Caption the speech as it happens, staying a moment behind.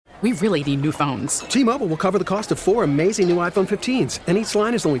We really need new phones. T-Mobile will cover the cost of 4 amazing new iPhone 15s, and each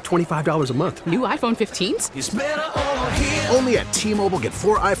line is only $25 a month. New iPhone 15s? It's better over here. Only at T-Mobile, get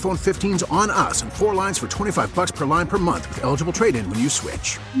 4 iPhone 15s on us and 4 lines for $25 per line per month with eligible trade-in when you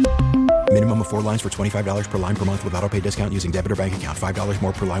switch. Minimum of 4 lines for $25 per line per month with autopay discount using debit or bank account. $5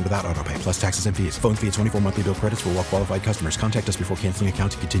 more per line without autopay, plus taxes and fees. Phone fee at 24 monthly bill credits for well-qualified customers. Contact us before canceling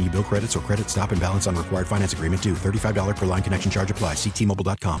account to continue bill credits or credit stop and balance on required finance agreement due. $35 per line connection charge applies. See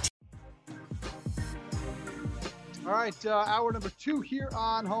T-Mobile.com. All right, hour number 2 here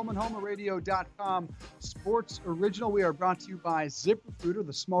on Home and HomeRadio.com Sports Original. We are brought to you by ZipRecruiter,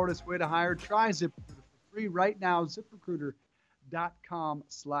 the smartest way to hire. Try ZipRecruiter for free right now.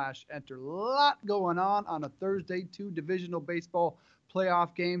 ZipRecruiter.com/enter. A lot going on a Thursday. 2 divisional baseball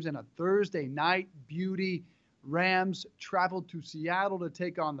playoff games and a Thursday night beauty. Rams traveled to Seattle to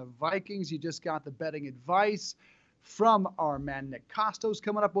take on the Vikings. You just got the betting advice from our man Nick Costos.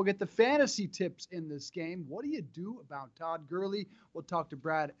 Coming up, we'll get the fantasy tips in this game. What do you do about Todd Gurley? We'll talk to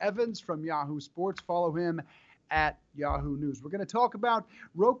Brad Evans from Yahoo Sports. Follow him at Yahoo News. We're going to talk about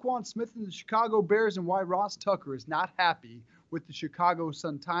Roquan Smith and the Chicago Bears and why Ross Tucker is not happy with the Chicago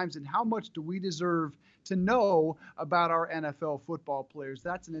Sun-Times, and how much do we deserve to know about our NFL football players.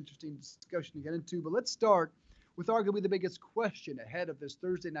 That's an interesting discussion to get into, but let's start with arguably the biggest question ahead of this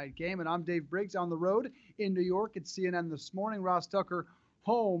Thursday night game. And I'm Dave Briggs on the road in New York at CNN This Morning. Ross Tucker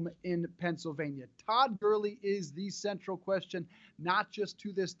home in Pennsylvania. Todd Gurley is the central question, not just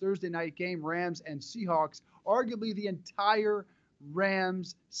to this Thursday night game, Rams and Seahawks. Arguably the entire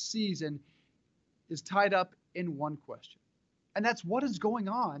Rams season is tied up in one question. And that's what is going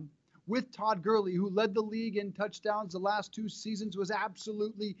on with Todd Gurley, who led the league in touchdowns the last 2 seasons, was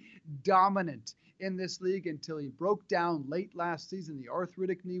absolutely dominant in this league until he broke down late last season. The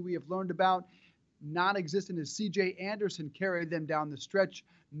arthritic knee we have learned about, non-existent as C.J. Anderson carried them down the stretch.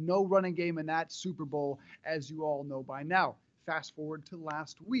 No running game in that Super Bowl, as you all know by now. Fast forward to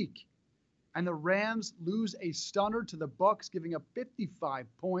last week, and the Rams lose a stunner to the Bucs, giving up 55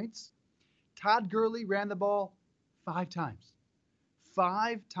 points. Todd Gurley ran the ball 5 times.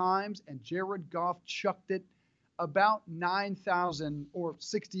 5 times, and Jared Goff chucked it about 9,000 or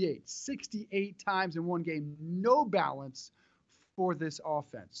 68 times in one game. No balance for this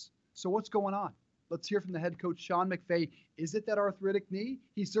offense. So what's going on? Let's hear from the head coach, Sean McVay. Is it that arthritic knee?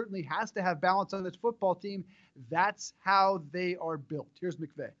 He certainly has to have balance on this football team. That's how they are built. Here's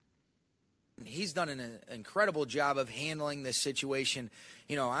McVay. He's done an incredible job of handling this situation.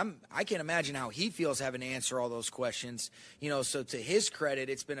 You know, I can't imagine how he feels having to answer all those questions. You know, so to his credit,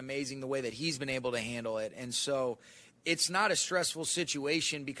 it's been amazing the way that he's been able to handle it. And so it's not a stressful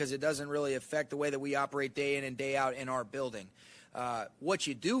situation because it doesn't really affect the way that we operate day in and day out in our building. What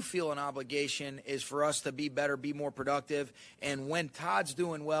you do feel an obligation is for us to be better, be more productive. And when Todd's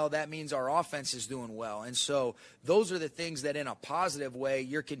doing well, that means our offense is doing well. And so those are the things that in a positive way,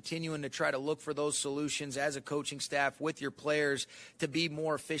 you're continuing to try to look for those solutions as a coaching staff with your players to be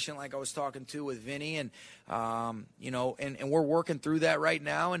more efficient, like I was talking to with Vinny. And, you know, and we're working through that right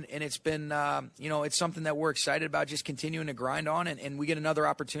now. And it's been, you know, it's something that we're excited about just continuing to grind on. And we get another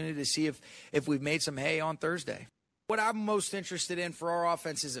opportunity to see if we've made some hay on Thursday. What I'm most interested in for our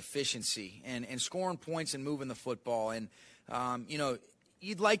offense is efficiency and scoring points and moving the football. And, you know,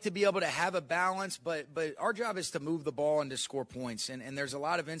 you'd like to be able to have a balance, but our job is to move the ball and to score points. And there's a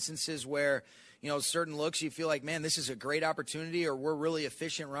lot of instances where, you know, certain looks you feel like, man, this is a great opportunity, or we're really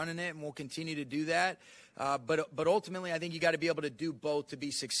efficient running it, and we'll continue to do that. But ultimately, I think you got to be able to do both to be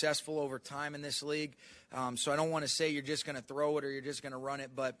successful over time in this league. So I don't want to say you're just going to throw it or you're just going to run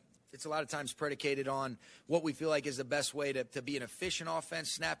it, but it's a lot of times predicated on what we feel like is the best way to be an efficient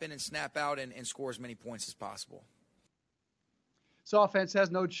offense, snap in and snap out, and score as many points as possible. This offense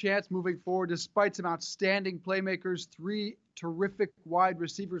has no chance moving forward despite some outstanding playmakers, 3 terrific wide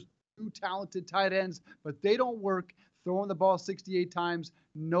receivers, 2 talented tight ends, but they don't work throwing the ball 68 times.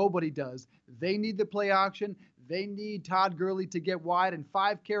 Nobody does. They need the play action. They need Todd Gurley to get wide, and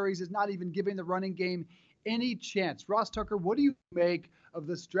 5 carries is not even giving the running game any chance. Ross Tucker, what do you make of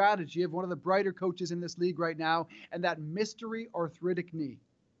the strategy of one of the brighter coaches in this league right now and that mystery arthritic knee?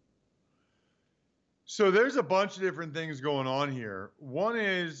 So there's a bunch of different things going on here. One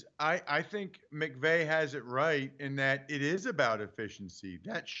is I think McVay has it right in that it is about efficiency.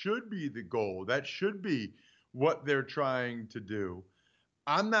 That should be the goal. That should be what they're trying to do.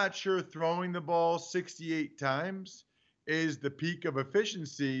 I'm not sure throwing the ball 68 times is the peak of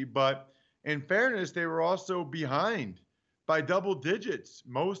efficiency, but in fairness, they were also behind by double digits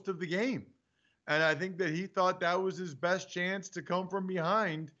most of the game. And I think that he thought that was his best chance to come from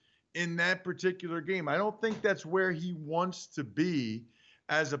behind in that particular game. I don't think that's where he wants to be.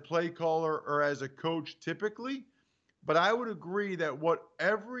 as a play caller or as a coach typically. But I would agree that what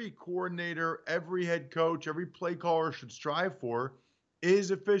every coordinator, every head coach, every play caller should strive for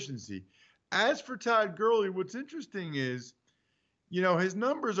is efficiency. As for Todd Gurley, what's interesting is, his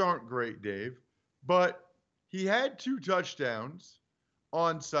numbers aren't great, Dave, but he had 2 touchdowns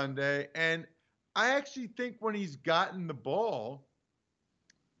on Sunday. And I actually think when he's gotten the ball,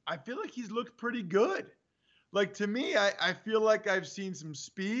 I feel like he's looked pretty good. Like, to me, I feel like I've seen some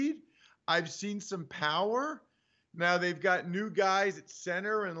speed. I've seen some power. Now they've got new guys at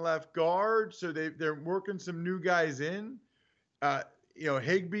center and left guard, so they're working some new guys in.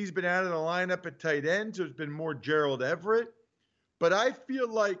 Higbee's been out of the lineup at tight end, so it's been more Gerald Everett. But I feel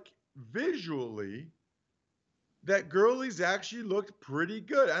like visually that Gurley's actually looked pretty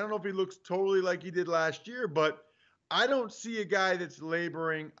good. I don't know if he looks totally like he did last year, but I don't see a guy that's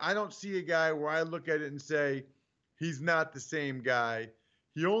laboring. I don't see a guy where I look at it and say he's not the same guy.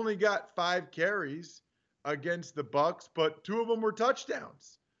 He only got 5 carries against the Bucs, but 2 of them were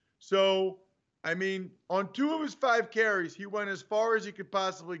touchdowns. So, on 2 of his 5 carries, he went as far as he could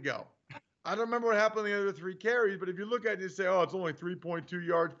possibly go. I don't remember what happened on the other 3 carries, but if you look at it and say, it's only 3.2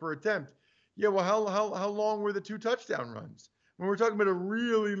 yards per attempt. Yeah, well, how long were the 2 touchdown runs? When we're talking about a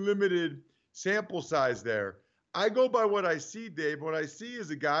really limited sample size there. I go by what I see, Dave. What I see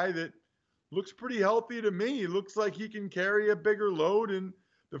is a guy that looks pretty healthy to me. He looks like he can carry a bigger load. In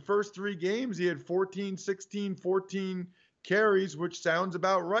the first 3 games, he had 14, 16, 14 carries, which sounds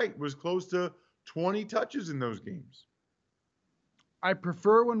about right. Was close to 20 touches in those games. I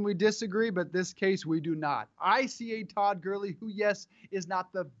prefer when we disagree, but this case we do not. I see a Todd Gurley who, yes, is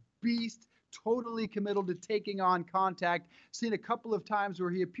not the beast, totally committed to taking on contact. Seen a couple of times where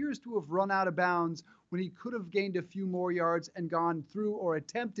he appears to have run out of bounds when he could have gained a few more yards and gone through or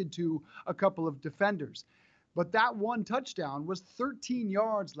attempted to a couple of defenders. But that 1 touchdown was 13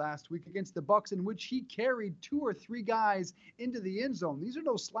 yards last week against the Bucs, in which he carried 2 or 3 guys into the end zone. These are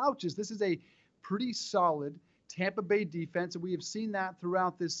no slouches. This is a pretty solid Tampa Bay defense, and we have seen that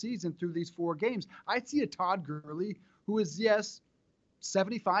throughout this season through these 4 games. I see a Todd Gurley who is, yes,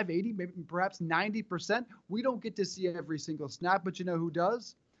 75, 80, maybe perhaps 90%. We don't get to see every single snap, but you know who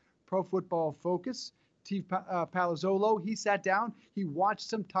does? Pro Football Focus, Steve Palazzolo. He sat down, he watched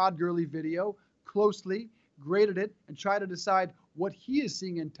some Todd Gurley video closely, graded it, and tried to decide what he is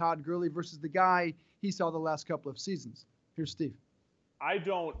seeing in Todd Gurley versus the guy he saw the last couple of seasons. Here's Steve. I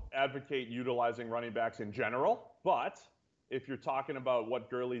don't advocate utilizing running backs in general, but if you're talking about what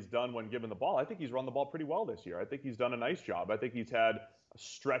Gurley's done when given the ball, I think he's run the ball pretty well this year. I think he's done a nice job. I think he's had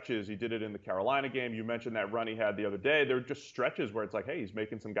stretches. He did it in the Carolina game. You mentioned that run he had the other day. There were just stretches where it's like, hey, he's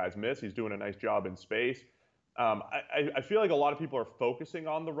making some guys miss. He's doing a nice job in space. I feel like a lot of people are focusing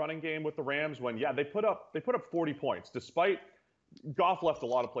on the running game with the Rams when, they put up 40 points. Despite Goff left a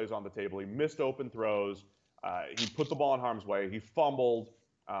lot of plays on the table. He missed open throws. He put the ball in harm's way. He fumbled.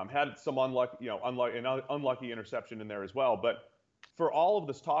 Had some unlucky interception in there as well. But for all of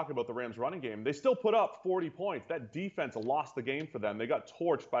this talk about the Rams running game, they still put up 40 points. That defense lost the game for them. They got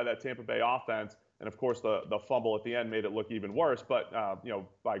torched by that Tampa Bay offense. And of course, the fumble at the end made it look even worse, but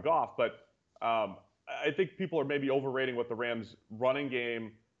by Goff. But I think people are maybe overrating what the Rams running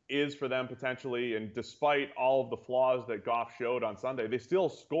game is for them potentially. And despite all of the flaws that Goff showed on Sunday, they still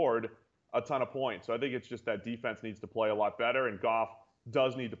scored a ton of points. So I think it's just that defense needs to play a lot better, and Goff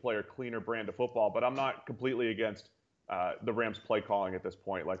does need to play a cleaner brand of football. But I'm not completely against the Rams play calling at this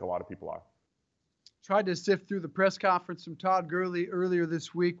point, like a lot of people are. Tried to sift through the press conference from Todd Gurley earlier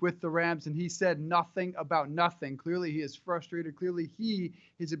this week with the Rams, and he said nothing about nothing. Clearly, he is frustrated. Clearly, he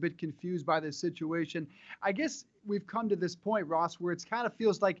is a bit confused by this situation. I guess we've come to this point, Ross, where it kind of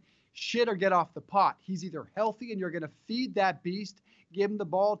feels like shit or get off the pot. He's either healthy and you're going to feed that beast, give him the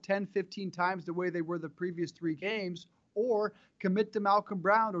ball 10, 15 times the way they were the previous 3 games, or commit to Malcolm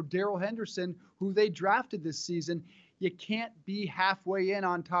Brown or Darrell Henderson, who they drafted this season. You can't be halfway in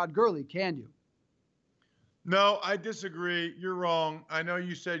on Todd Gurley, can you? No, I disagree. You're wrong. I know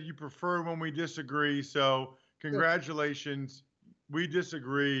you said you prefer when we disagree, so congratulations. We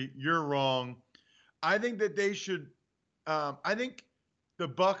disagree. You're wrong. I think that they should I think the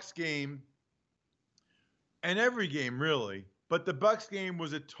Bucs game, and every game really, but the Bucs game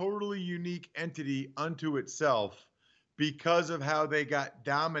was a totally unique entity unto itself because of how they got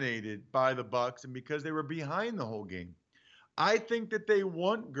dominated by the Bucs and because they were behind the whole game. I think that they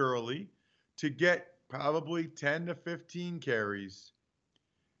want Gurley to get probably 10 to 15 carries,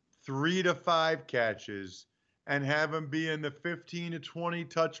 3 to 5 catches, and have him be in the 15 to 20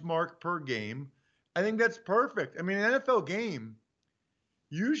 touch mark per game. I think that's perfect. I mean, an NFL game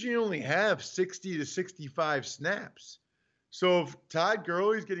usually only have 60 to 65 snaps. So if Todd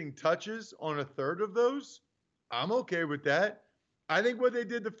Gurley's getting touches on a third of those, I'm okay with that. I think what they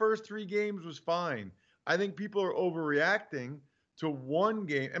did the first 3 games was fine. I think people are overreacting to one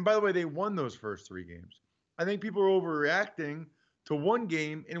game. And by the way, they won those first 3 games. I think people are overreacting to one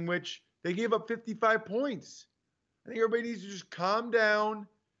game in which they gave up 55 points. I think everybody needs to just calm down,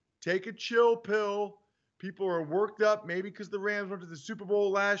 take a chill pill. People are worked up maybe because the Rams went to the Super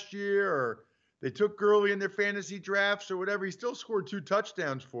Bowl last year or they took Gurley in their fantasy drafts or whatever. He still scored 2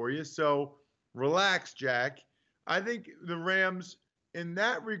 touchdowns for you. So relax, Jack. I think the Rams in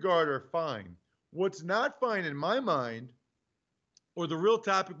that regard are fine. What's not fine in my mind, or the real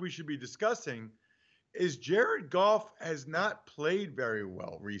topic we should be discussing, is Jared Goff has not played very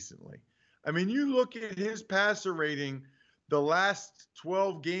well recently. I mean, you look at his passer rating the last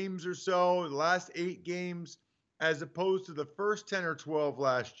 12 games or so, the last 8 games, as opposed to the first 10 or 12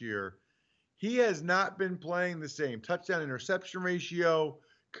 last year. He has not been playing the same. Touchdown interception ratio,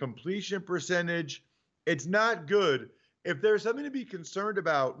 completion percentage. It's not good. If there's something to be concerned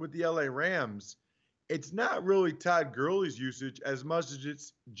about with the LA Rams, it's not really Todd Gurley's usage as much as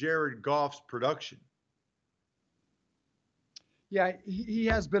it's Jared Goff's production. Yeah, he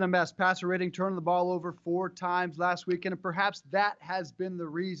has been a mess. Passer rating, turning the ball over 4 times last weekend, and perhaps that has been the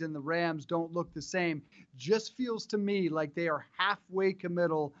reason the Rams don't look the same. Just feels to me like they are halfway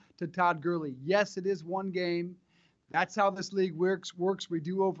committal to Todd Gurley. Yes, it is one game. That's how this league works. We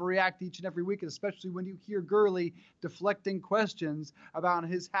do overreact each and every week, and especially when you hear Gurley deflecting questions about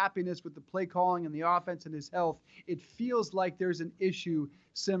his happiness with the play calling and the offense and his health. It feels like there's an issue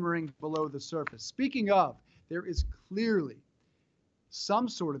simmering below the surface. Speaking of, there is clearly some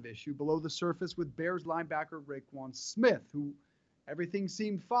sort of issue below the surface with Bears linebacker Roquan Smith, who everything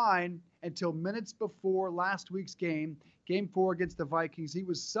seemed fine until minutes before last week's game 4 against the Vikings. He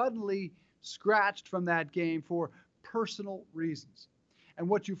was suddenly scratched from that game for personal reasons. And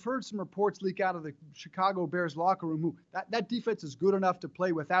what you've heard some reports leak out of the Chicago Bears locker room, who that defense is good enough to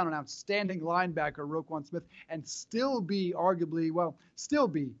play without an outstanding linebacker, Roquan Smith, and still be the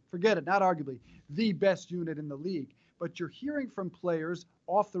best unit in the league. But you're hearing from players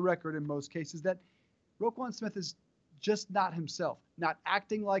off the record in most cases that Roquan Smith is just not himself, not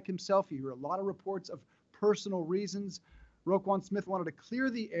acting like himself. You hear a lot of reports of personal reasons. Roquan Smith wanted to clear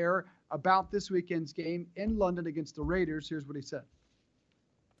the air about this weekend's game in London against the Raiders. Here's what he said.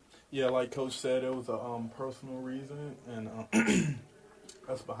 Yeah, like Coach said, it was a personal reason, and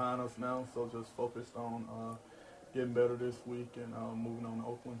that's behind us now. So just focused on getting better this week and moving on to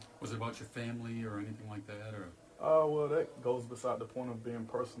Oakland. Was it about your family or anything like that, or? Well, that goes beside the point of being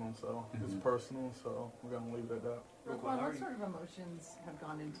personal, so it's personal, so we're going to leave it at that. Roquan, what sort of emotions have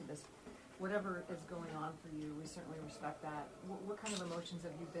gone into this? Whatever is going on for you, we certainly respect that. What kind of emotions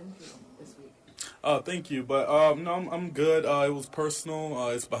have you been through this week? Thank you, but no, I'm good. It was personal.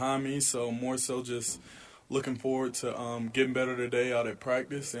 It's behind me, so more so just looking forward to getting better today out at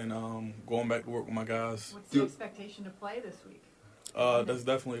practice and going back to work with my guys. What's the expectation to play this week? That's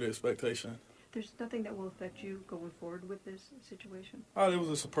definitely the expectation. There's nothing that will affect you going forward with this situation? It was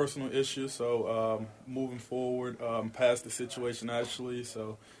just a personal issue, so moving forward past the situation actually,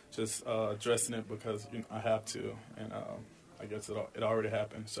 so just addressing it because I have to, and I guess it already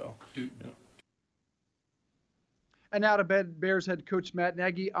happened, so. And now to Bears head coach Matt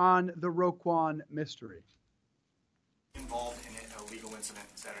Nagy on the Roquan mystery. Involved in a legal incident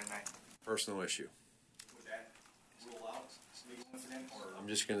Saturday night. Personal issue. Was that rule out legal incident, or? I'm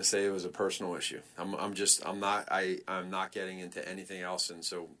just going to say it was a personal issue. I'm not getting into anything else, and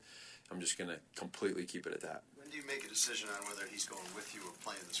so I'm just going to completely keep it at that. When do you make a decision on whether he's going with you or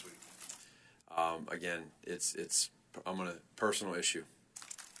playing this week? Again, I'm on a personal issue.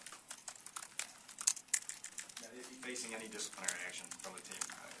 Now, is he facing any disciplinary action from the team?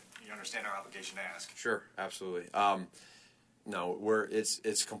 You understand our obligation to ask. Sure, absolutely. No,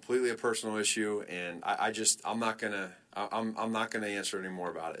 it's completely a personal issue, and I'm not gonna answer any more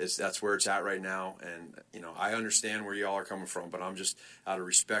about it. That's where it's at right now, and I understand where y'all are coming from, but I'm just out of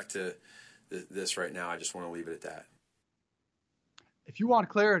respect to this right now. I just want to leave it at that. If you want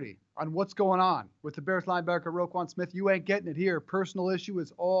clarity on what's going on with the Bears linebacker Roquan Smith, you ain't getting it here. Personal issue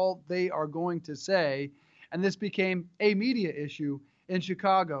is all they are going to say, and this became a media issue in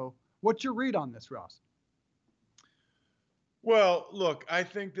Chicago. What's your read on this, Ross? Well, look, I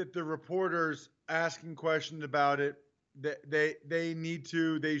think that the reporters asking questions about it, they need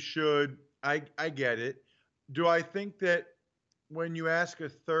to, they should. I get it. Do I think that when you ask a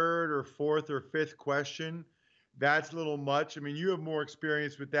third or fourth or fifth question, that's a little much? I mean, you have more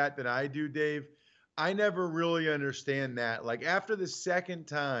experience with that than I do, Dave. I never really understand that. Like after the second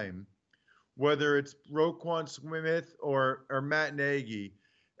time whether it's Roquan Smith or Matt Nagy,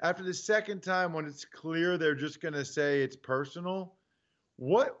 after the second time when it's clear they're just going to say it's personal,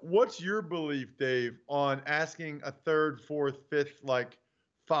 what's your belief, Dave, on asking a third, fourth, fifth,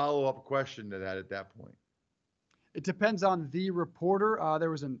 follow-up question to that at that point? It depends on the reporter.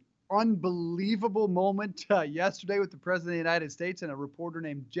 There was an unbelievable moment yesterday with the President of the United States and a reporter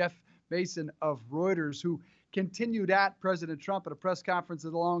named Jeff Mason of Reuters, who continued at President Trump at a press conference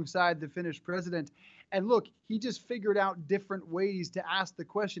alongside the Finnish president. And look, he just figured out different ways to ask the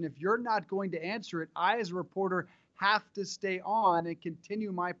question. If you're not going to answer it, I, as a reporter, have to stay on and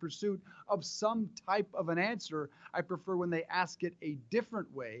continue my pursuit of some type of an answer. I prefer when they ask it a different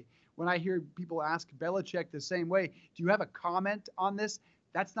way. When I hear people ask Belichick the same way, do you have a comment on this?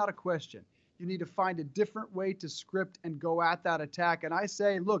 That's not a question. You need to find a different way to script and go at that attack. And I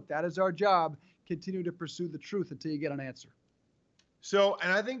say, look, that is our job. Continue to pursue the truth until you get an answer. So,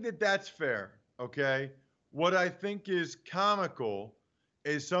 and I think that that's fair, okay? What I think is comical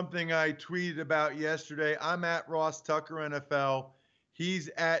is something I tweeted about yesterday. I'm at Ross Tucker NFL. He's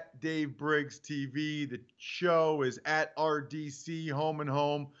at Dave Briggs TV. The show is at RDC Home and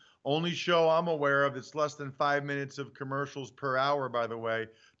Home. Only show I'm aware of that's less than 5 minutes of commercials per hour, by the way.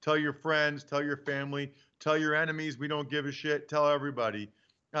 Tell your friends, tell your family, tell your enemies we don't give a shit, tell everybody.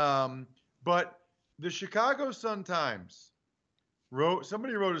 But the Chicago Sun-Times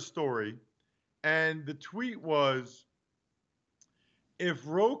somebody wrote a story, and the tweet was, if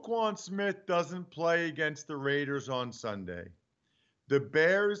Roquan Smith doesn't play against the Raiders on Sunday, the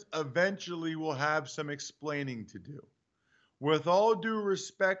Bears eventually will have some explaining to do. With all due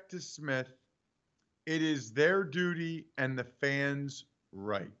respect to Smith, it is their duty and the fans'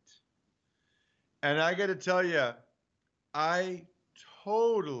 right. And I got to tell you, I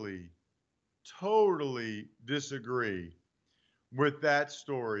totally disagree with that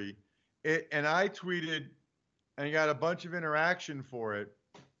story. And I tweeted and got a bunch of interaction for it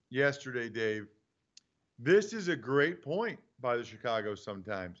yesterday, Dave. This is a great point by the Chicago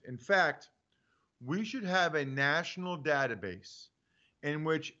Sun-Times. In fact, we should have a national database in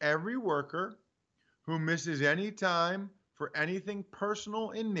which every worker who misses any time for anything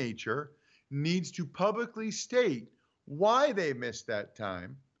personal in nature needs to publicly state why they missed that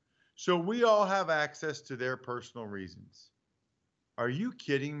time, so we all have access to their personal reasons. Are you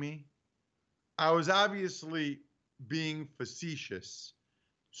kidding me? I was obviously being facetious.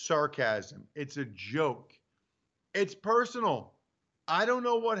 Sarcasm. It's a joke. It's personal. I don't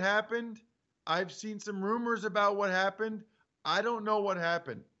know what happened. I've seen some rumors about what happened. I don't know what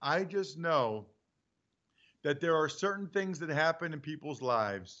happened. I just know that there are certain things that happen in people's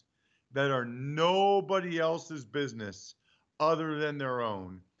lives that are nobody else's business other than their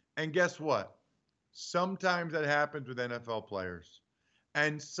own. And guess what? Sometimes that happens with NFL players.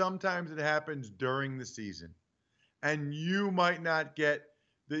 And sometimes it happens during the season. And you might not get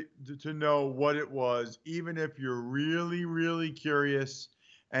to know what it was, even if you're really, really curious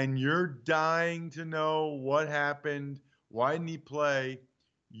and you're dying to know what happened, why didn't he play?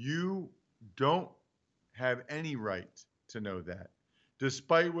 You don't have any right to know that.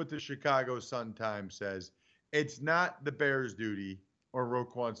 Despite what the Chicago Sun-Times says, it's not the Bears' duty or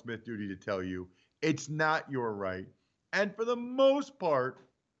Roquan Smith's duty to tell you. It's not your right. And for the most part,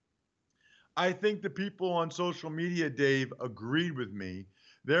 I think the people on social media, Dave, agreed with me.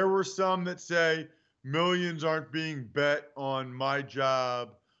 There were some that say millions aren't being bet on my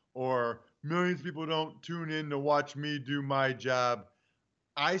job, or millions of people don't tune in to watch me do my job.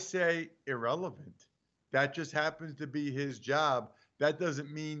 I say irrelevant. That just happens to be his job. That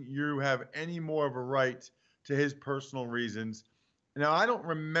doesn't mean you have any more of a right to his personal reasons. Now, I don't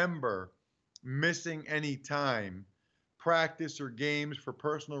remember missing any time, practice or games for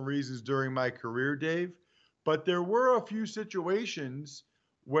personal reasons during my career, Dave, but there were a few situations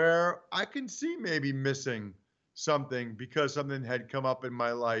where I can see maybe missing something because something had come up in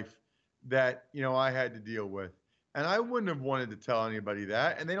my life that, I had to deal with. And I wouldn't have wanted to tell anybody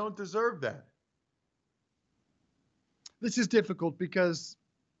that, and they don't deserve that. This is difficult because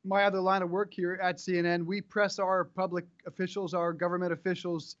my other line of work here at CNN, we press our public officials, our government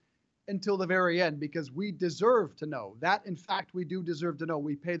officials, until the very end because we deserve to know. That, in fact, we do deserve to know.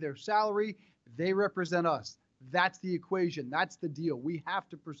 We pay their salary. They represent us. That's the equation. That's the deal. We have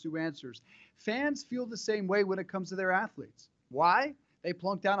to pursue answers. Fans feel the same way when it comes to their athletes. Why? They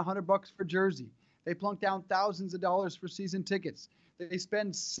plunk down $100 for jersey. They plunk down thousands of dollars for season tickets. They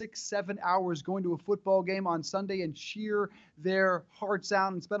spend 6-7 hours going to a football game on Sunday and cheer their hearts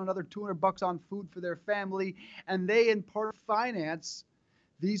out and spend another $200 on food for their family. And they, in part, finance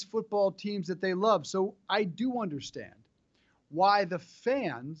these football teams that they love. So I do understand why the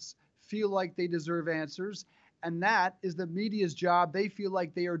fans feel like they deserve answers. And that is the media's job. They feel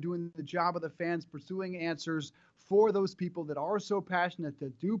like they are doing the job of the fans, pursuing answers for those people that are so passionate,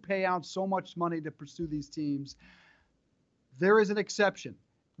 that do pay out so much money to pursue these teams. There is an exception.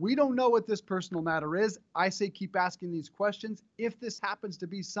 We don't know what this personal matter is. I say keep asking these questions. If this happens to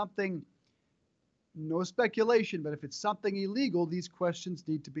be something, no speculation, but if it's something illegal, these questions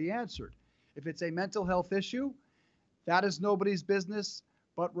need to be answered. If it's a mental health issue, that is nobody's business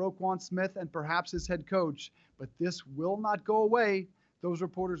but Roquan Smith and perhaps his head coach. But this will not go away. Those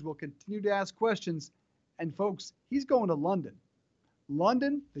reporters will continue to ask questions. And folks, he's going to London.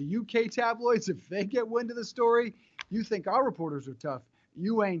 London, the UK tabloids, if they get wind of the story, you think our reporters are tough.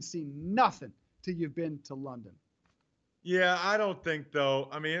 You ain't seen nothing till you've been to London. Yeah, I don't think, though.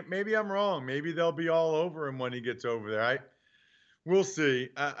 I mean, maybe I'm wrong. Maybe they'll be all over him when he gets over there. We'll see.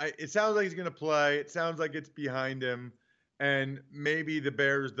 It sounds like he's going to play. It sounds like it's behind him. And maybe the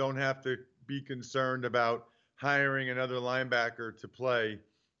Bears don't have to be concerned about hiring another linebacker to play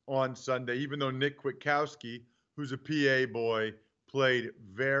on Sunday, even though Nick Kwiatkowski, who's a PA boy, played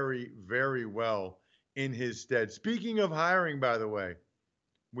very, very well in his stead. Speaking of hiring, by the way,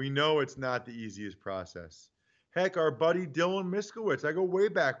 we know it's not the easiest process. Heck, our buddy Dylan Miskowitz, I go way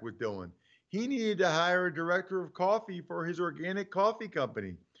back with Dylan. He needed to hire a director of coffee for his organic coffee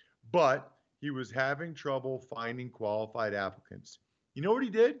company, but he was having trouble finding qualified applicants. You know what he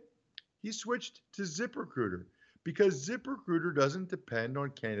did? He switched to ZipRecruiter because ZipRecruiter doesn't depend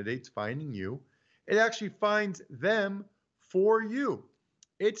on candidates finding you. It actually finds them for you.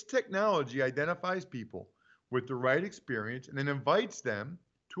 Its technology identifies people with the right experience and then invites them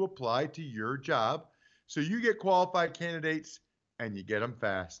to apply to your job. So you get qualified candidates and you get them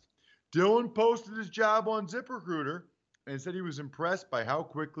fast. Dylan posted his job on ZipRecruiter and said he was impressed by how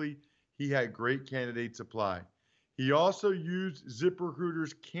quickly he had great candidates apply. He also used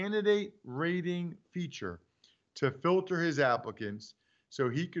ZipRecruiter's candidate rating feature to filter his applicants so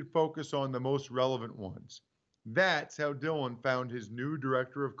he could focus on the most relevant ones. That's how Dylan found his new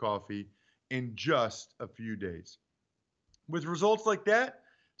director of coffee in just a few days. With results like that,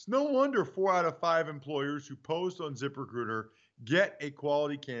 it's no wonder 4 out of 5 employers who post on ZipRecruiter get a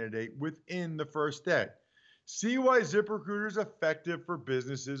quality candidate within the first day. See why ZipRecruiter is effective for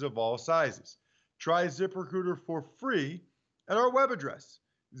businesses of all sizes. Try ZipRecruiter for free at our web address,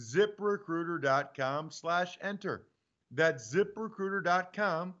 ZipRecruiter.com/enter. That's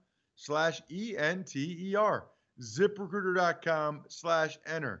ZipRecruiter.com/ENTER.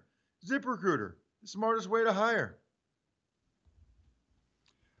 ZipRecruiter.com/enter. ZipRecruiter, the smartest way to hire.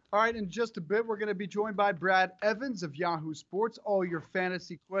 All right, in just a bit, we're going to be joined by Brad Evans of Yahoo Sports. All your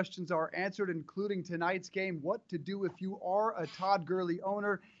fantasy questions are answered, including tonight's game, what to do if you are a Todd Gurley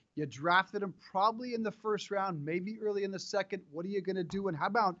owner. You drafted him probably in the first round, maybe early in the second. What are you going to do? And how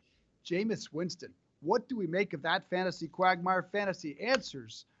about Jameis Winston? What do we make of that fantasy quagmire? Fantasy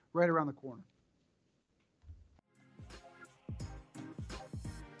answers right around the corner.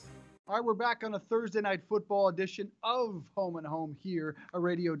 All right, we're back on a Thursday night football edition of Home and Home here, a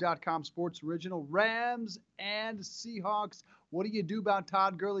Radio.com sports original. Rams and Seahawks. What do you do about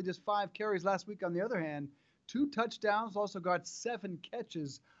Todd Gurley? Just 5 carries last week. On the other hand, 2 touchdowns, also got 7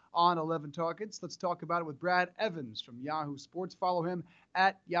 catches on 11 targets. Let's talk about it with Brad Evans from Yahoo Sports. Follow him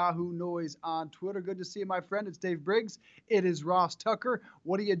at Yahoo Noise on Twitter. Good to see you, my friend. It's Dave Briggs. It is Ross Tucker.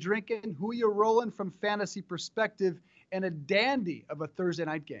 What are you drinking? Who are you rolling from fantasy perspective in a dandy of a Thursday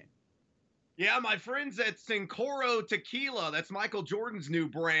night game? Yeah, my friends at Cincoro Tequila, that's Michael Jordan's new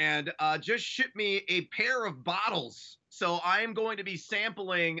brand, just shipped me a pair of bottles. So I am going to be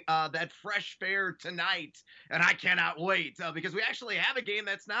sampling that fresh fare tonight, and I cannot wait because we actually have a game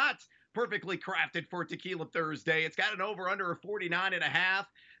that's not perfectly crafted for Tequila Thursday. It's got an over-under of 49.5.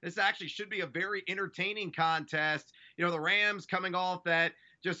 This actually should be a very entertaining contest. You know, the Rams coming off that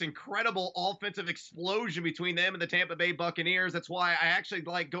just incredible offensive explosion between them and the Tampa Bay Buccaneers. That's why I actually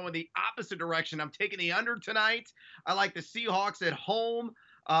like going the opposite direction. I'm taking the under tonight. I like the Seahawks at home.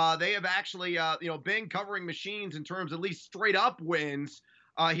 They have actually, been covering machines in terms of at least straight up wins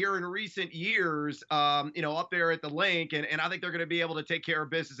here in recent years, up there at the link. And I think they're going to be able to take care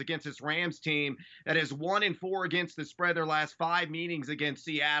of business against this Rams team that is 1-4 against the spread their last 5 meetings against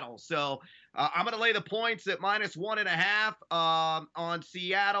Seattle. So I'm going to lay the points at -1.5 on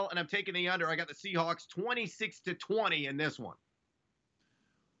Seattle, and I'm taking the under. I got the Seahawks 26-20 in this one.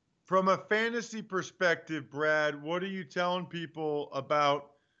 From a fantasy perspective, Brad, what are you telling people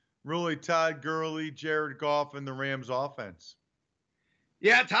about really Todd Gurley, Jared Goff, and the Rams offense?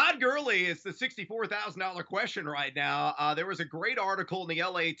 Yeah, Todd Gurley is the $64,000 question right now. There was a great article in the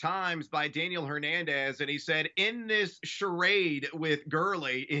LA Times by Daniel Hernandez, and he said in this charade with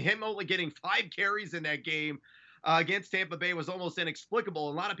Gurley, him only getting 5 carries in that game against Tampa Bay was almost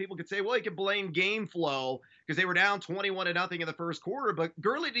inexplicable. A lot of people could say, well, you could blame game flow because they were down 21-0 in the first quarter, but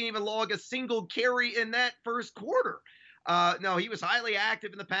Gurley didn't even log a single carry in that first quarter. No, he was highly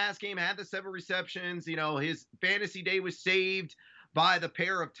active in the pass game, had the 7 receptions. You know, his fantasy day was saved by the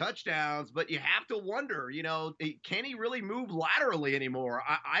pair of touchdowns, but you have to wonder, you know, can he really move laterally anymore?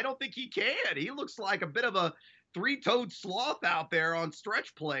 I don't think he can. He looks like a bit of a 3-toed sloth out there on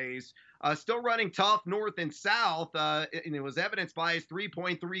stretch plays. Still running tough north and south, and it was evidenced by his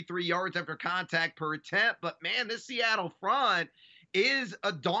 3.33 yards after contact per attempt. But man, this Seattle front is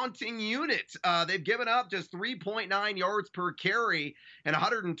a daunting unit. They've given up just 3.9 yards per carry and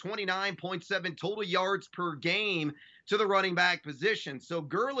 129.7 total yards per game to the running back position. So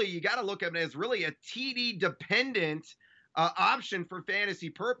Gurley, you got to look at him as really a TD dependent option for fantasy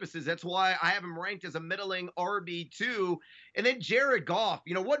purposes. That's why I have him ranked as a middling RB2. And then Jared Goff,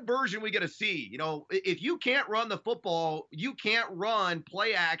 you know, what version are we going to see? You know, if you can't run the football, you can't run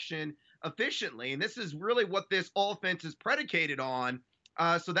play action efficiently. And this is really what this offense is predicated on.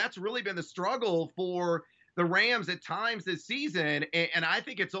 So that's really been the struggle for the Rams at times this season. And I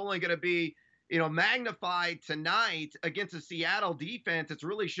think it's only going to be, you know, magnified tonight against a Seattle defense. It's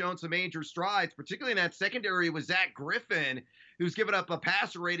really shown some major strides, particularly in that secondary with Zach Griffin, who's given up a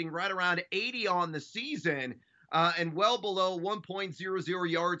passer rating right around 80 on the season and well below 1.00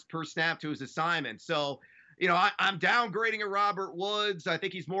 yards per snap to his assignment. So, you know, I'm downgrading a Robert Woods. I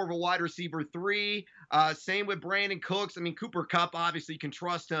think he's more of a wide receiver 3. Same with Brandon Cooks. I mean, Cooper Kupp, obviously you can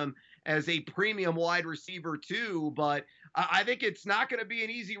trust him as a premium wide receiver 2, but I think it's not going to be an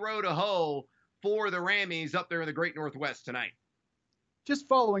easy road to hoe for the Rammies up there in the Great Northwest tonight. Just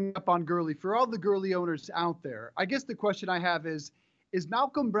following up on Gurley, for all the Gurley owners out there, I guess the question I have is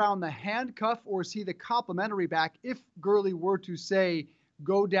Malcolm Brown the handcuff, or is he the complimentary back? If Gurley were to, say,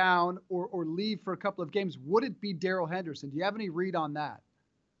 go down or leave for a couple of games, would it be Darrell Henderson? Do you have any read on that?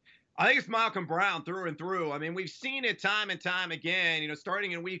 I think it's Malcolm Brown through and through. I mean, we've seen it time and time again, you know,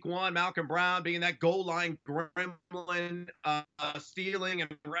 starting in week 1, Malcolm Brown being that goal line gremlin, stealing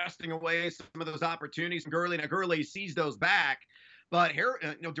and wresting away some of those opportunities from Gurley. Now, Gurley sees those back, but here,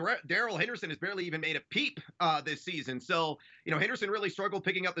 Darrell Henderson has barely even made a peep this season. So, you know, Henderson really struggled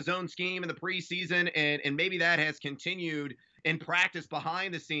picking up the zone scheme in the preseason, and maybe that has continued in practice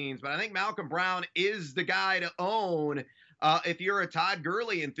behind the scenes. But I think Malcolm Brown is the guy to own if you're a Todd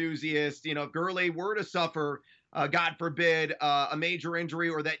Gurley enthusiast. You know, if Gurley were to suffer, God forbid, a major injury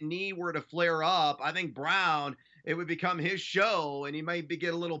or that knee were to flare up, I think Brown, it would become his show, and he might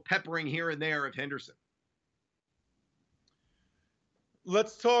get a little peppering here and there of Henderson.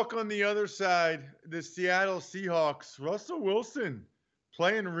 Let's talk on the other side, the Seattle Seahawks. Russell Wilson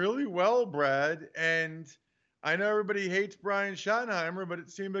playing really well, Brad. And I know everybody hates Brian Schottenheimer, but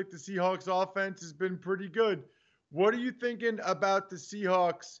it seemed like the Seahawks offense has been pretty good. What are you thinking about the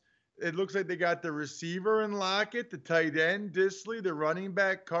Seahawks? It looks like they got the receiver in Lockett, the tight end Disley, the running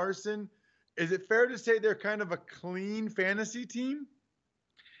back Carson. Is it fair to say they're kind of a clean fantasy team?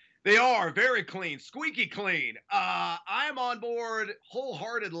 They are very clean, squeaky clean. I am on board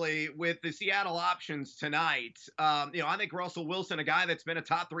wholeheartedly with the Seattle options tonight. You know, I think Russell Wilson, a guy that's been a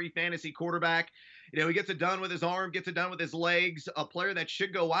top 3 fantasy quarterback, you know, he gets it done with his arm, gets it done with his legs, a player that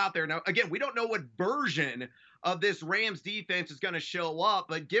should go out there. Now, again, we don't know what version of this Rams defense is going to show up,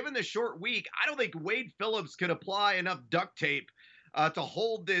 but given the short week, I don't think Wade Phillips could apply enough duct tape to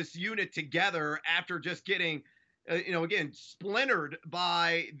hold this unit together after just getting, you know, again, splintered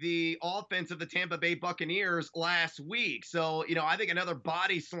by the offense of the Tampa Bay Buccaneers last week. So, you know, I think another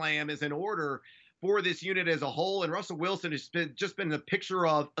body slam is in order for this unit as a whole. And Russell Wilson has just been the picture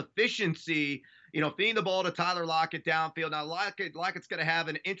of efficiency, you know, feeding the ball to Tyler Lockett downfield. Now, Lockett's going to have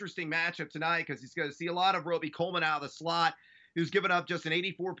an interesting matchup tonight because he's going to see a lot of Roby Coleman out of the slot, who's given up just an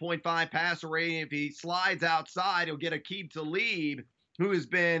 84.5 passer rating. If he slides outside, he'll get Aqib Talib, who has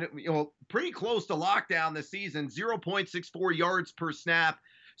been, you know, pretty close to lockdown this season, 0.64 yards per snap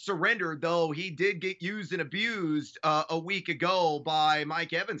surrendered, though he did get used and abused a week ago by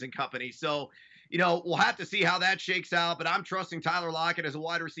Mike Evans and company. So, you know, we'll have to see how that shakes out, but I'm trusting Tyler Lockett as a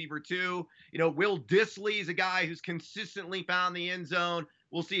wide receiver too. You know, Will Disley is a guy who's consistently found the end zone.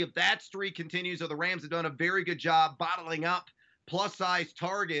 We'll see if that streak continues. So the Rams have done a very good job bottling up plus-size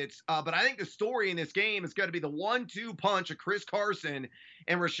targets. But I think the story in this game is going to be the 1-2 punch of Chris Carson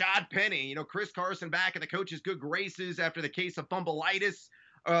and Rashad Penny. You know, Chris Carson back in the coach's good graces after the case of fumbleitis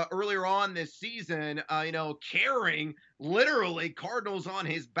earlier on this season, carrying literally Cardinals on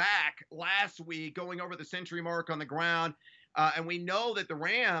his back last week, going over the century mark on the ground. And we know that the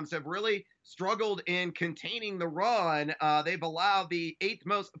Rams have really struggled in containing the run. They've allowed the 8th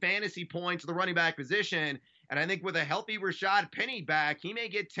most fantasy points to the running back position. And I think with a healthy Rashad Penny back, he may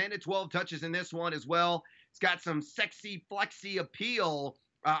get 10 to 12 touches in this one as well. It's got some sexy, flexy appeal.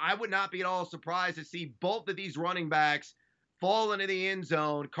 I would not be at all surprised to see both of these running backs fall into the end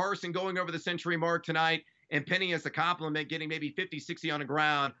zone. Carson going over the century mark tonight, and Penny as a compliment, getting maybe 50, 60 on the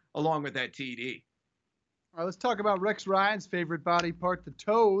ground along with that TD. All right, let's talk about Rex Ryan's favorite body part, the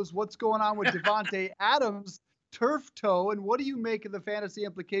toes. What's going on with Devontae Adams' turf toe, and what do you make of the fantasy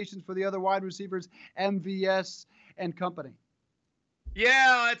implications for the other wide receivers, MVS and company?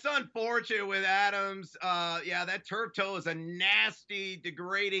 Yeah, it's unfortunate with Adams. That turf toe is a nasty,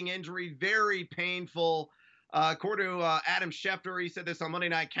 degrading injury, very painful. According to Adam Schefter, he said this on Monday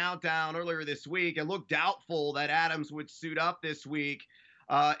Night Countdown earlier this week. It looked doubtful that Adams would suit up this week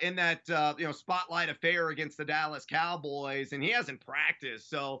in that spotlight affair against the Dallas Cowboys, and he hasn't practiced.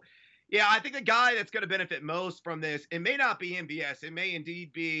 So, yeah, I think the guy that's going to benefit most from this, it may not be MVS. It may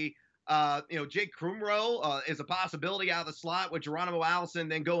indeed be Jake Krumro is a possibility out of the slot with Geronimo Allison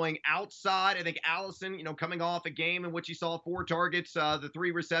then going outside. I think Allison, coming off a game in which he saw 4 targets, the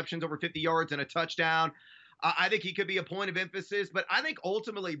 3 receptions, over 50 yards and a touchdown. I think he could be a point of emphasis, but I think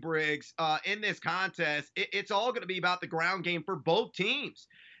ultimately, Briggs, in this contest, it's all going to be about the ground game for both teams.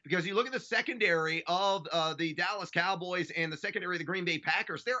 Because you look at the secondary of the Dallas Cowboys and the secondary of the Green Bay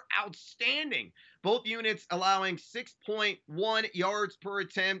Packers, they're outstanding. Both units allowing 6.1 yards per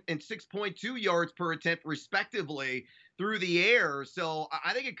attempt and 6.2 yards per attempt, respectively, through the air. So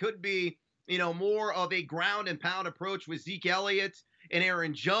I think it could be, more of a ground and pound approach with Zeke Elliott and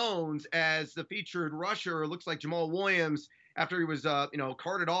Aaron Jones as the featured rusher. It looks like Jamal Williams, after he was,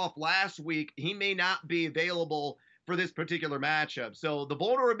 carted off last week, he may not be available for this particular matchup. So the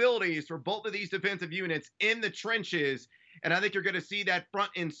vulnerabilities for both of these defensive units in the trenches, and I think you're going to see that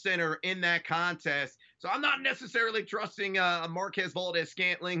front and center in that contest. So I'm not necessarily trusting Marquez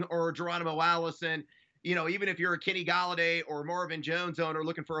Valdes-Scantling or Geronimo Allison. Even if you're a Kenny Golladay or Marvin Jones owner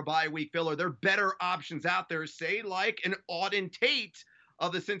looking for a bye week filler, there are better options out there, say like an Auden Tate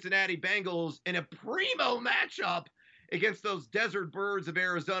of the Cincinnati Bengals in a primo matchup against those desert birds of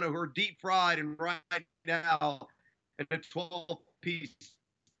Arizona who are deep fried and right now in a 12-piece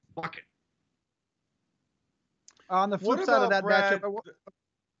bucket. On the flip side of that matchup,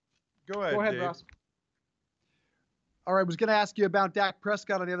 go ahead, Dave. Ross. All right, I was going to ask you about Dak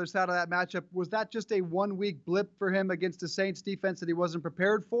Prescott on the other side of that matchup. Was that just a 1-week blip for him against the Saints defense that he wasn't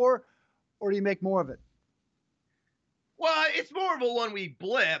prepared for, or do you make more of it? Well, it's more of a 1-week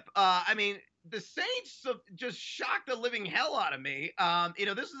blip. The Saints just shocked the living hell out of me.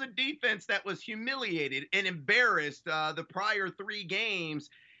 This is a defense that was humiliated and embarrassed the prior 3 games.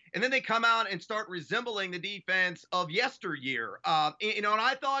 And then they come out and start resembling the defense of yesteryear. And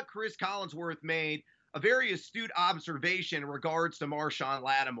I thought Chris Collinsworth made a very astute observation in regards to Marshawn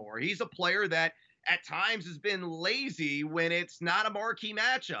Lattimore. He's a player that at times has been lazy when it's not a marquee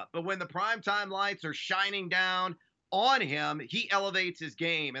matchup. But when the primetime lights are shining down on him, he elevates his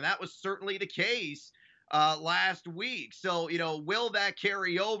game. And that was certainly the case last week. So, will that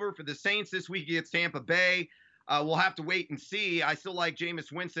carry over for the Saints this week against Tampa Bay? We'll have to wait and see. I still like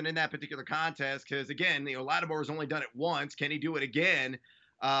Jameis Winston in that particular contest because, again, Lattimore has only done it once. Can he do it again?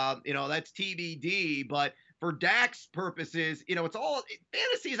 That's TBD. But for Dak's purposes,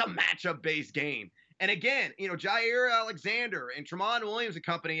 fantasy is a matchup-based game. And again, Jair Alexander and Tramon Williams and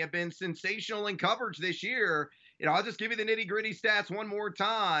company have been sensational in coverage this year. I'll just give you the nitty-gritty stats one more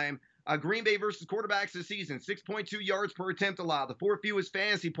time. Green Bay versus quarterbacks this season, 6.2 yards per attempt allowed. The 4th fewest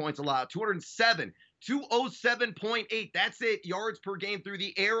fantasy points allowed, 207, 207.8. That's it, yards per game through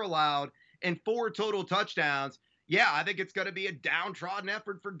the air allowed, and 4 total touchdowns. Yeah, I think it's going to be a downtrodden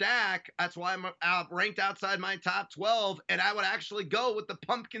effort for Dak. That's why I'm ranked outside my top 12, and I would actually go with the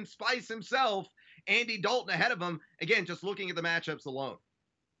pumpkin spice himself, Andy Dalton, ahead of him. Again, just looking at the matchups alone.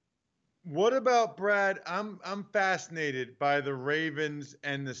 What about Brad? I'm fascinated by the Ravens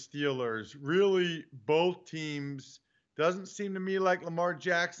and the Steelers. Really, both teams. Doesn't seem to me like Lamar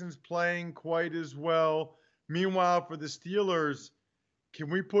Jackson's playing quite as well. Meanwhile, for the Steelers, can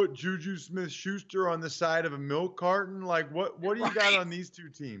we put Juju Smith-Schuster on the side of a milk carton? Like, what do you got on these two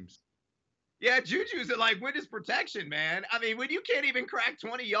teams? Yeah, Juju's like witness protection, man. When you can't even crack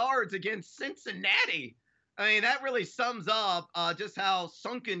 20 yards against Cincinnati, that really sums up just how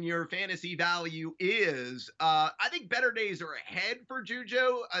sunken your fantasy value is. I think better days are ahead for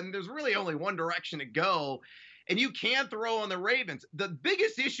Juju, and there's really only one direction to go. and you can throw on the Ravens. The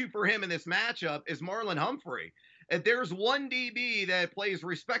biggest issue for him in this matchup is Marlon Humphrey. If there's one DB that plays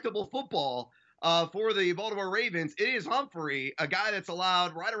respectable football for the Baltimore Ravens, it is Humphrey, a guy that's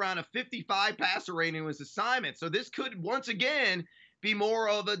allowed right around a 55 passer rating in his assignment. So this could once again be more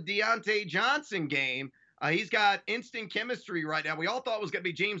of a Deontay Johnson game. He's got instant chemistry right now. We all thought it was going to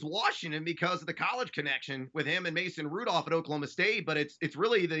be James Washington because of the college connection with him and Mason Rudolph at Oklahoma State, but it's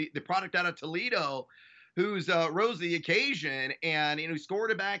really the product out of Toledo who's rose to the occasion, and he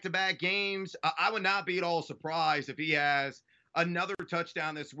scored in back-to-back games. I would not be at all surprised if he has another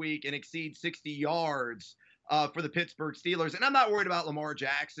touchdown this week and exceeds 60 yards for the Pittsburgh Steelers. And I'm not worried about Lamar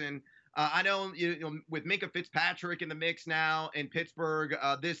Jackson. I know, with Minkah Fitzpatrick in the mix now in Pittsburgh,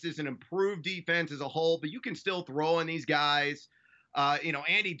 this is an improved defense as a whole, but you can still throw in these guys.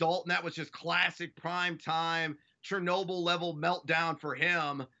 Andy Dalton, that was just classic prime time, Chernobyl level meltdown for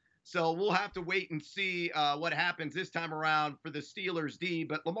him. So we'll have to wait and see what happens this time around for the Steelers D.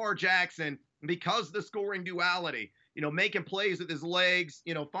 But Lamar Jackson, because of the scoring duality, making plays with his legs,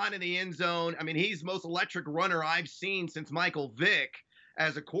 finding the end zone. I mean, he's the most electric runner I've seen since Michael Vick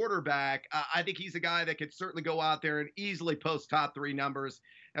as a quarterback. I think he's a guy that could certainly go out there and easily post top 3 numbers.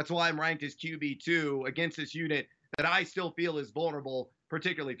 That's why I'm ranked as QB2 against this unit that I still feel is vulnerable,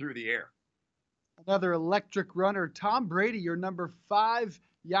 particularly through the air. Another electric runner, Tom Brady, your number 5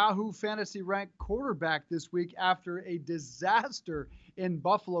 Yahoo Fantasy ranked quarterback this week after a disaster in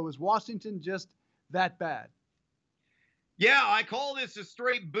Buffalo. Is Washington just that bad? Yeah, I call this a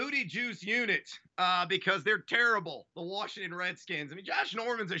straight booty juice unit because they're terrible, the Washington Redskins. I mean, Josh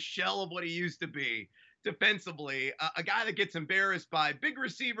Norman's a shell of what he used to be defensively, a guy that gets embarrassed by big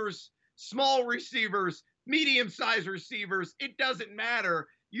receivers, small receivers, medium-sized receivers. It doesn't matter.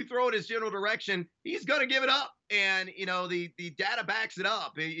 You throw it his general direction, he's going to give it up. And, the data backs it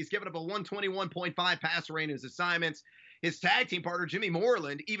up. He's given up a 121.5 passer rate in his assignments. His tag team partner, Jimmy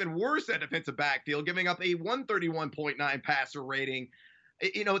Moreland, even worse at defensive backfield, giving up a 131.9 passer rating.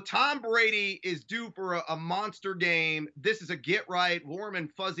 Tom Brady is due for a monster game. This is a get-right, warm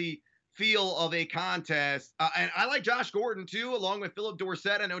and fuzzy feel of a contest. And I like Josh Gordon, too, along with Philip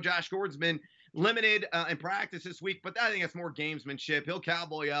Dorsett. I know Josh Gordon's been limited in practice this week, but I think that's more gamesmanship. He'll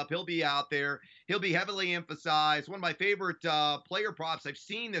cowboy up. He'll be out there. He'll be heavily emphasized. One of my favorite player props I've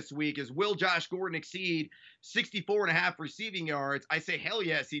seen this week is, will Josh Gordon exceed 64.5 receiving yards? I say, hell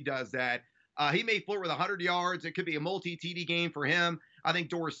yes, he does that. He may flirt with 100 yards. It could be a multi-TD game for him. I think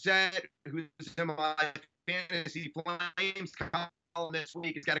Dorsett, who's in my fantasy Flames column this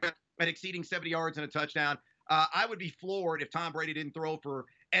week, has got a at exceeding 70 yards and a touchdown. I would be floored if Tom Brady didn't throw for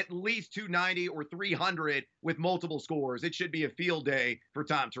at least 290 or 300 with multiple scores. It should be a field day for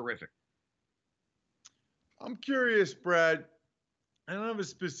Tom Terrific. I'm curious, Brad. I don't have a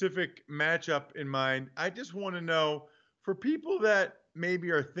specific matchup in mind. I just want to know, for people that maybe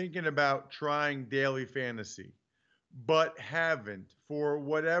are thinking about trying daily fantasy but haven't for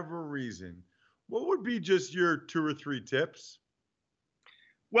whatever reason, what would be just your 2 or 3 tips?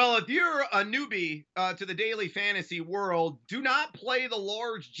 Well, if you're a newbie to the daily fantasy world, do not play the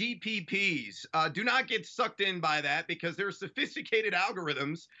large GPPs. Do not get sucked in by that, because there are sophisticated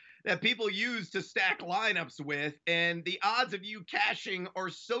algorithms that people use to stack lineups with, and the odds of you cashing are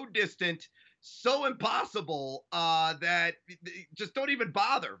so distant, so impossible that just don't even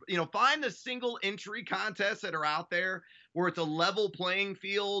bother. Find the single entry contests that are out there where it's a level playing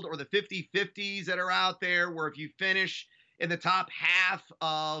field, or the 50-50s that are out there where if you finish in the top half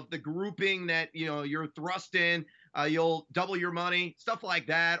of the grouping that you're thrust in, you'll double your money, stuff like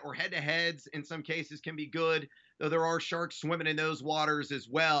that. Or head-to-heads in some cases can be good, though there are sharks swimming in those waters as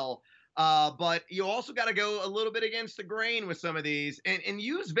well. But you also got to go a little bit against the grain with some of these, and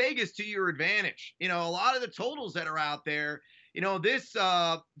use Vegas to your advantage. A lot of the totals that are out there, this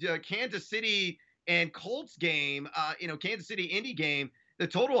Kansas City and Colts game, Kansas City Indy game, the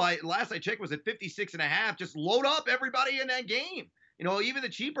total last I checked was at 56.5. Just load up everybody in that game. Even the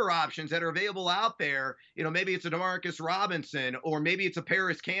cheaper options that are available out there, maybe it's a DeMarcus Robinson, or maybe it's a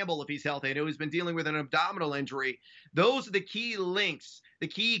Paris Campbell if he's healthy. I know he's been dealing with an abdominal injury. Those are the key links, the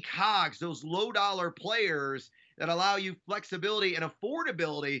key cogs, those low-dollar players that allow you flexibility and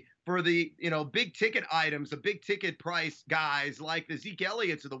affordability for the, big-ticket items, the big-ticket price guys like the Zeke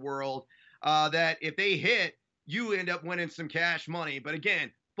Elliott's of the world, that if they hit, you end up winning some cash money. But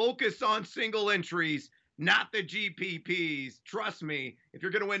again, focus on single entries, not the GPPs. Trust me, if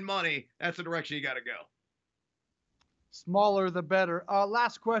you're going to win money, that's the direction you got to go. Smaller the better.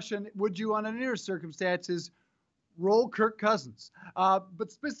 Last question. Would you, on any circumstances, roll Kirk Cousins.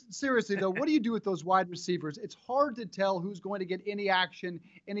 But seriously, though, what do you do with those wide receivers? It's hard to tell who's going to get any action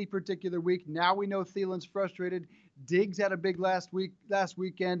any particular week. Now we know Thielen's frustrated. Diggs had a big last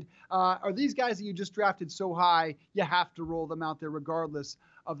weekend. Are these guys that you just drafted so high, you have to roll them out there regardless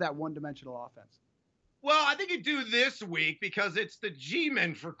of that one-dimensional offense? Well, I think you do this week because it's the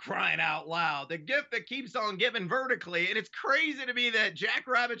G-Men, for crying out loud. The gift that keeps on giving vertically. And it's crazy to me that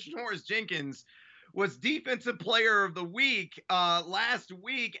Jackrabbit Janoris Jenkins was Defensive Player of the Week last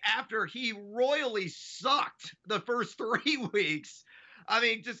week after he royally sucked the first 3 weeks. I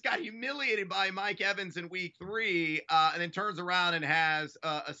mean, just got humiliated by Mike Evans in week 3 and then turns around and has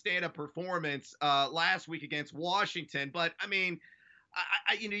a stand-up performance last week against Washington. But, I mean,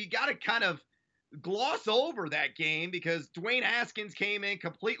 you got to kind of gloss over that game because Dwayne Haskins came in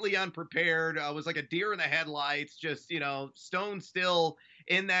completely unprepared, was like a deer in the headlights, just, stone still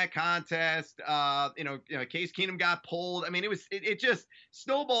in that contest. Case Keenum got pulled. I mean, it just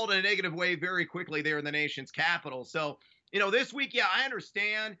snowballed in a negative way very quickly there in the nation's capital. So, this week, yeah, I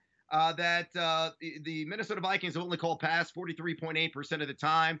understand that the Minnesota Vikings only call pass 43.8% of the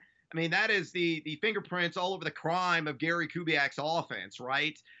time. I mean, that is the fingerprints all over the crime of Gary Kubiak's offense,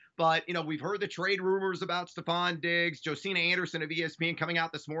 right? But, we've heard the trade rumors about Stephon Diggs, Josina Anderson of ESPN coming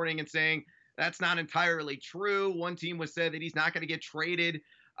out this morning and saying that's not entirely true. One team was said that he's not going to get traded.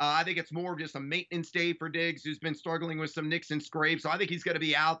 I think it's more of just a maintenance day for Diggs, who's been struggling with some nicks and scrapes. So I think he's going to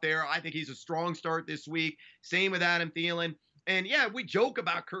be out there. I think he's a strong start this week. Same with Adam Thielen. And, yeah, we joke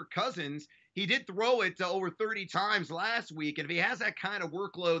about Kirk Cousins. He did throw it over 30 times last week. And if he has that kind of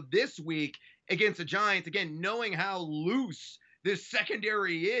workload this week against the Giants, again, knowing how loose this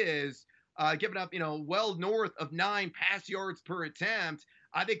secondary is, giving up, well north of 9 pass yards per attempt,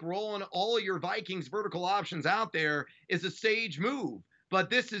 I think rolling all your Vikings vertical options out there is a sage move. But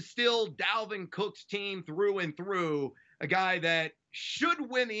this is still Dalvin Cook's team through and through, a guy that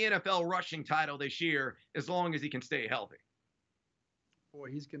should win the NFL rushing title this year as long as he can stay healthy. Boy,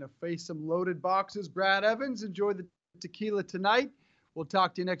 he's going to face some loaded boxes. Brad Evans, enjoy the tequila tonight. We'll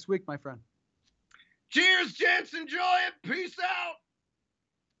talk to you next week, my friend. Cheers, gents. Enjoy it. Peace out.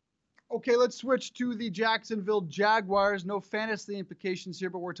 Okay, let's switch to the Jacksonville Jaguars. No fantasy implications here,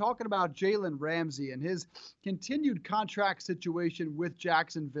 but we're talking about Jalen Ramsey and his continued contract situation with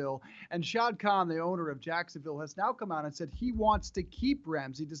Jacksonville. And Shad Khan, the owner of Jacksonville, has now come out and said he wants to keep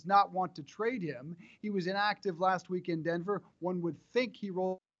Ramsey, does not want to trade him. He was inactive last week in Denver. One would think he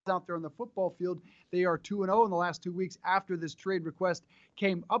rolls out there on the football field. They are 2-0 in the last 2 weeks after this trade request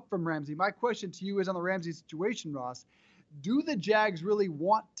came up from Ramsey. My question to you is on the Ramsey situation, Ross. Do the Jags really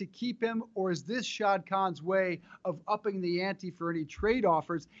want to keep him, or is this Shad Khan's way of upping the ante for any trade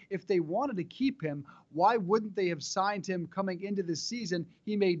offers? If they wanted to keep him, why wouldn't they have signed him coming into this season?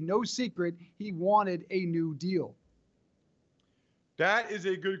 He made no secret he wanted a new deal. That is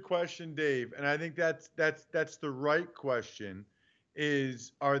a good question, Dave, and I think that's the right question.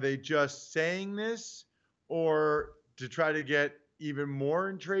 Are they just saying this, or to try to get even more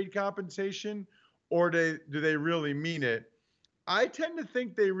in trade compensation? Or do they really mean it? I tend to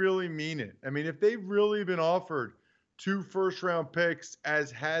think they really mean it. I mean, if they've really been offered 2 first-round picks, as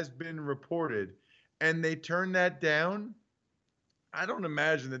has been reported, and they turn that down, I don't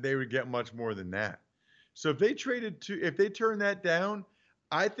imagine that they would get much more than that. So if they turn that down,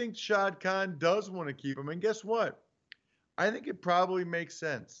 I think Shad Khan does want to keep him. And guess what? I think it probably makes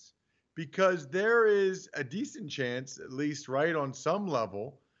sense because there is a decent chance, at least right on some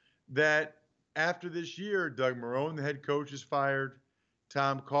level, that after this year, Doug Marrone, the head coach, is fired.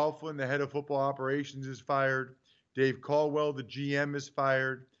 Tom Coughlin, the head of football operations, is fired. Dave Caldwell, the GM, is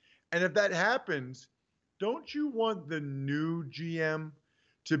fired. And if that happens, don't you want the new GM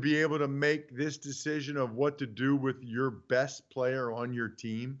to be able to make this decision of what to do with your best player on your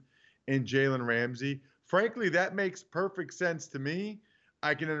team in Jalen Ramsey? Frankly, that makes perfect sense to me.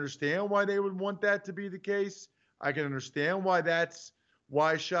 I can understand why they would want that to be the case. I can understand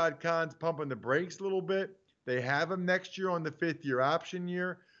why Shad Khan's pumping the brakes a little bit. They have him next year on the 5th-year option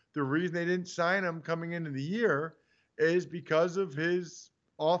year. The reason they didn't sign him coming into the year is because of his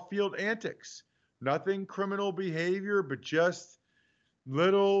off-field antics. Nothing criminal behavior, but just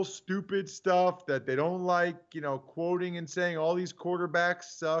little stupid stuff that they don't like, quoting and saying all these quarterbacks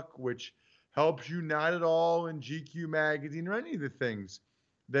suck, which helps you not at all in GQ magazine or any of the things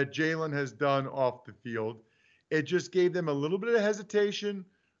that Jalen has done off the field. It just gave them a little bit of hesitation,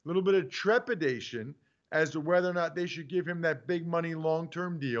 a little bit of trepidation as to whether or not they should give him that big money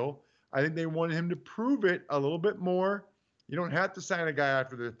long-term deal. I think they wanted him to prove it a little bit more. You don't have to sign a guy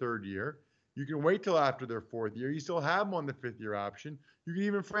after their 3rd year. You can wait till after their 4th year. You still have him on the 5th-year option. You can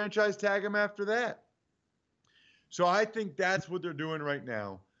even franchise tag him after that. So I think that's what they're doing right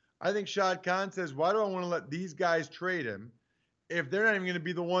now. I think Shad Khan says, why do I want to let these guys trade him if they're not even going to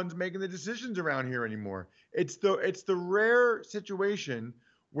be the ones making the decisions around here anymore? It's the rare situation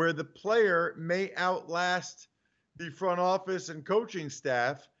where the player may outlast the front office and coaching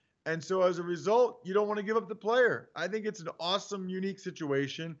staff. And so as a result, you don't want to give up the player. I think it's an awesome, unique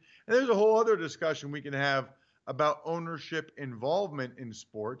situation. And there's a whole other discussion we can have about ownership involvement in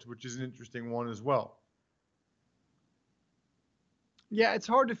sports, which is an interesting one as well. Yeah, it's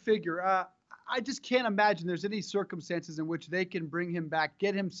hard to figure. I just can't imagine there's any circumstances in which they can bring him back,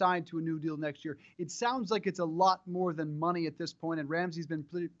 get him signed to a new deal next year. It sounds like it's a lot more than money at this point, and Ramsey's been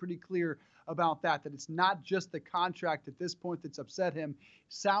pretty clear about that it's not just the contract at this point that's upset him.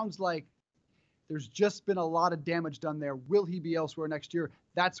 Sounds like there's just been a lot of damage done there. Will he be elsewhere next year?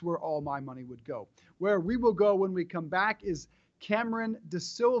 That's where all my money would go. Where we will go when we come back is Cameron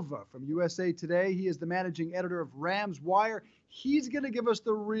DeSilva from USA Today. He is the managing editor of Rams Wire. He's going to give us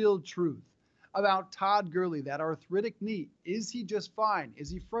the real truth about Todd Gurley, that arthritic knee. Is he just fine? Is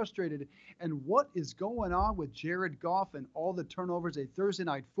he frustrated? And what is going on with Jared Goff and all the turnovers? A Thursday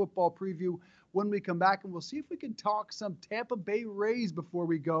Night Football preview when we come back, and we'll see if we can talk some Tampa Bay Rays before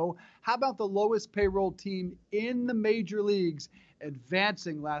we go. How about the lowest payroll team in the major leagues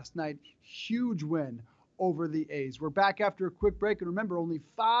advancing last night? Huge win over the A's. We're back after a quick break, and remember, only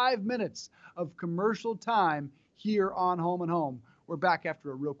 5 minutes of commercial time here on Home and Home. We're back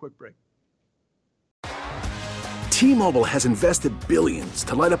after a real quick break. T-Mobile has invested billions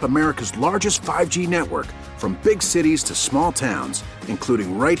to light up America's largest 5G network, from big cities to small towns,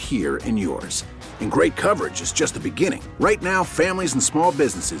 including right here in yours. And great coverage is just the beginning. Right now, families and small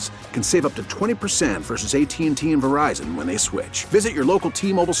businesses can save up to 20% versus AT&T and Verizon when they switch. Visit your local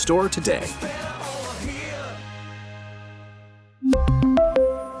T-Mobile store today.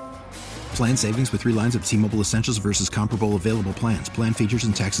 Plan savings with 3 lines of T-Mobile Essentials versus comparable available plans. Plan features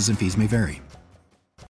and taxes and fees may vary.